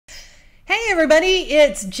Hey everybody,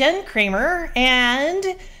 it's Jen Kramer,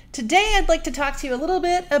 and today I'd like to talk to you a little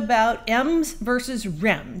bit about ems versus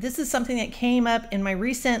rem. This is something that came up in my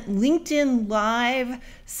recent LinkedIn Live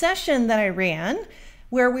session that I ran,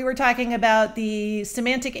 where we were talking about the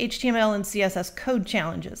semantic HTML and CSS code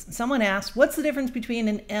challenges. Someone asked, what's the difference between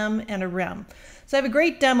an em and a rem? So I have a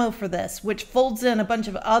great demo for this, which folds in a bunch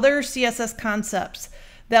of other CSS concepts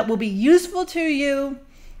that will be useful to you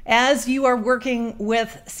as you are working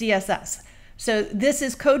with CSS. So this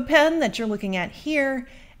is CodePen that you're looking at here,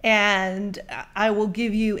 and I will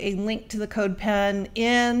give you a link to the CodePen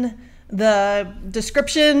in the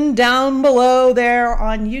description down below there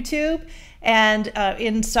on YouTube and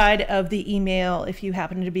inside of the email if you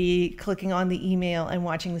happen to be clicking on the email and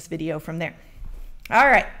watching this video from there. All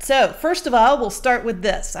right, so first of all, we'll start with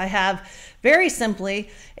this. I have very simply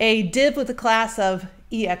a div with a class of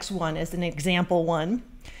ex1 as an example one.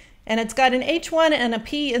 And it's got an H1 and a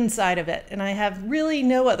P inside of it. And I have really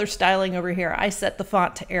no other styling over here. I set the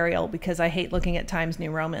font to Arial because I hate looking at Times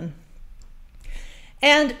New Roman.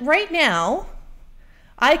 And right now,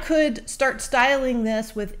 I could start styling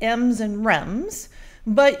this with ems and rems,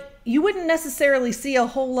 but you wouldn't necessarily see a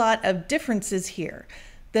whole lot of differences here.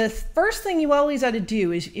 The first thing you always ought to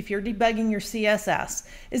do is, if you're debugging your CSS,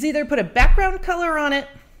 is either put a background color on it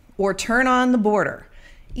or turn on the border.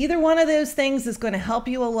 Either one of those things is going to help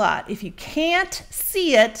you a lot. If you can't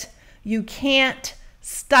see it, you can't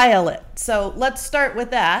style it. So let's start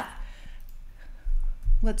with that.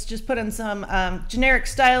 Let's just put in some generic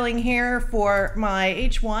styling here for my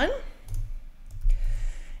H1.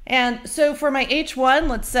 And so for my H1,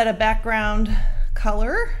 let's set a background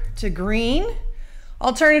color to green.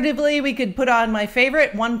 Alternatively, we could put on my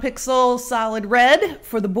favorite 1 pixel solid red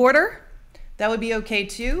for the border. That would be okay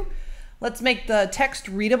too. Let's make the text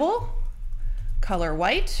readable, color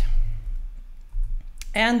white.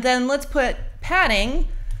 And then let's put padding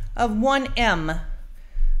of 1em.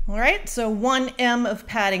 All right, so 1em of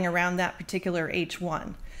padding around that particular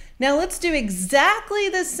H1. Now let's do exactly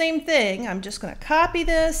the same thing. I'm just going to copy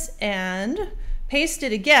this and paste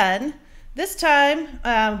it again. This time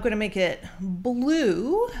I'm going to make it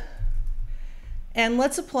blue. And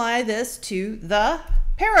let's apply this to the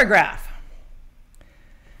paragraph.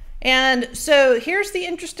 And so here's the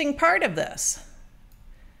interesting part of this.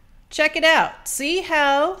 Check it out. See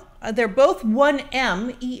how they're both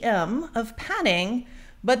 1em, em of padding,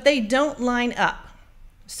 but they don't line up.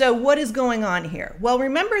 So what is going on here? Well,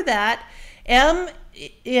 remember that em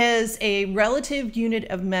is a relative unit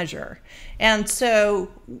of measure. And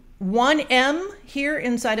so 1em here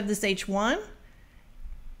inside of this H1,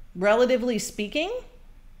 relatively speaking,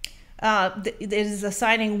 it is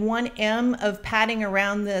assigning 1em of padding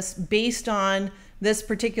around this based on this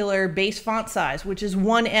particular base font size, which is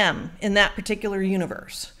 1em in that particular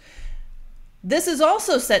universe. This is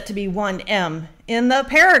also set to be 1em in the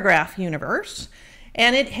paragraph universe,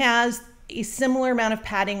 and it has a similar amount of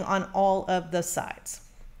padding on all of the sides.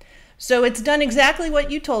 So it's done exactly what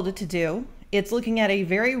you told it to do. It's looking at a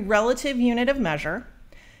very relative unit of measure,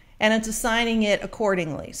 and it's assigning it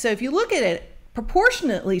accordingly. So if you look at it,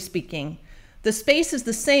 proportionately speaking, the space is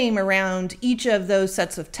the same around each of those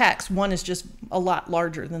sets of text. One is just a lot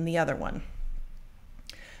larger than the other one.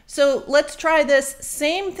 So let's try this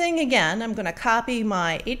same thing again. I'm going to copy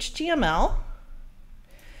my HTML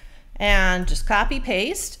and just copy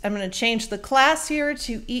paste. I'm going to change the class here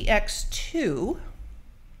to ex2.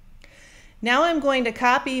 Now I'm going to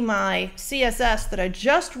copy my CSS that I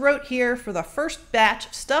just wrote here for the first batch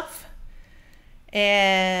of stuff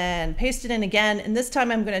and paste it in again, and this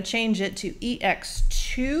time I'm going to change it to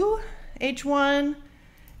ex2 H1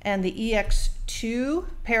 and the ex2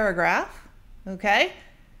 paragraph, okay,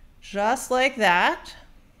 just like that.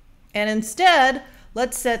 And instead,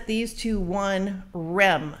 let's set these to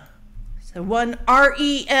 1rem. So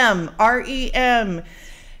 1rem, rem.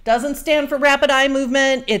 Doesn't stand for rapid eye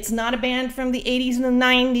movement. It's not a band from the 80s and the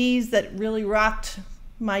 90s that really rocked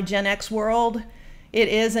my Gen X world. It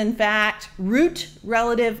is, in fact, root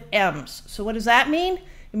relative ems. So what does that mean?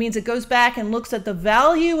 It means it goes back and looks at the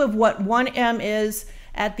value of what 1em is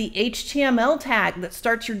at the HTML tag that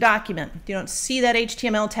starts your document. You don't see that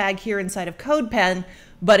HTML tag here inside of CodePen,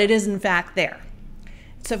 but it is, in fact, there.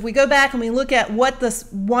 So if we go back and we look at what this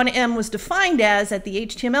 1em was defined as at the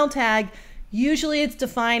HTML tag, usually it's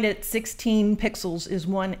defined at 16 pixels is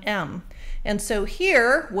 1em. And so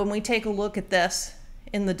here, when we take a look at this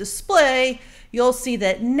in the display, you'll see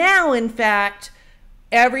that now, in fact,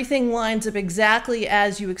 everything lines up exactly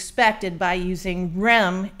as you expected by using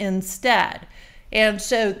rem instead. And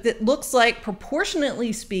so it looks like,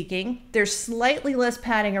 proportionately speaking, there's slightly less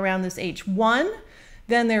padding around this H1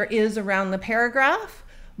 than there is around the paragraph,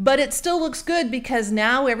 but it still looks good because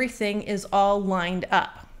now everything is all lined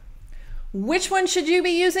up. Which one should you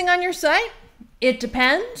be using on your site? It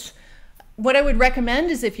depends. What I would recommend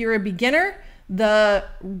is if you're a beginner, the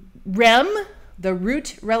rem, the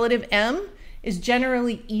root relative m, is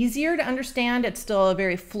generally easier to understand. It's still a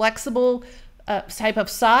very flexible type of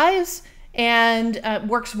size and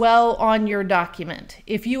works well on your document.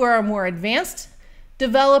 If you are a more advanced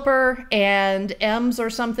developer and M's are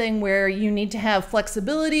something where you need to have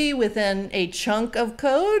flexibility within a chunk of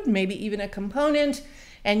code, maybe even a component,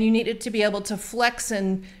 and you need it to be able to flex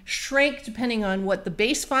and shrink depending on what the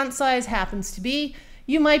base font size happens to be,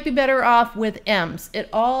 you might be better off with M's. It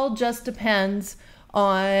all just depends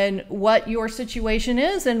on what your situation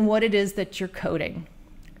is and what it is that you're coding.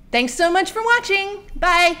 Thanks so much for watching.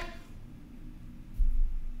 Bye.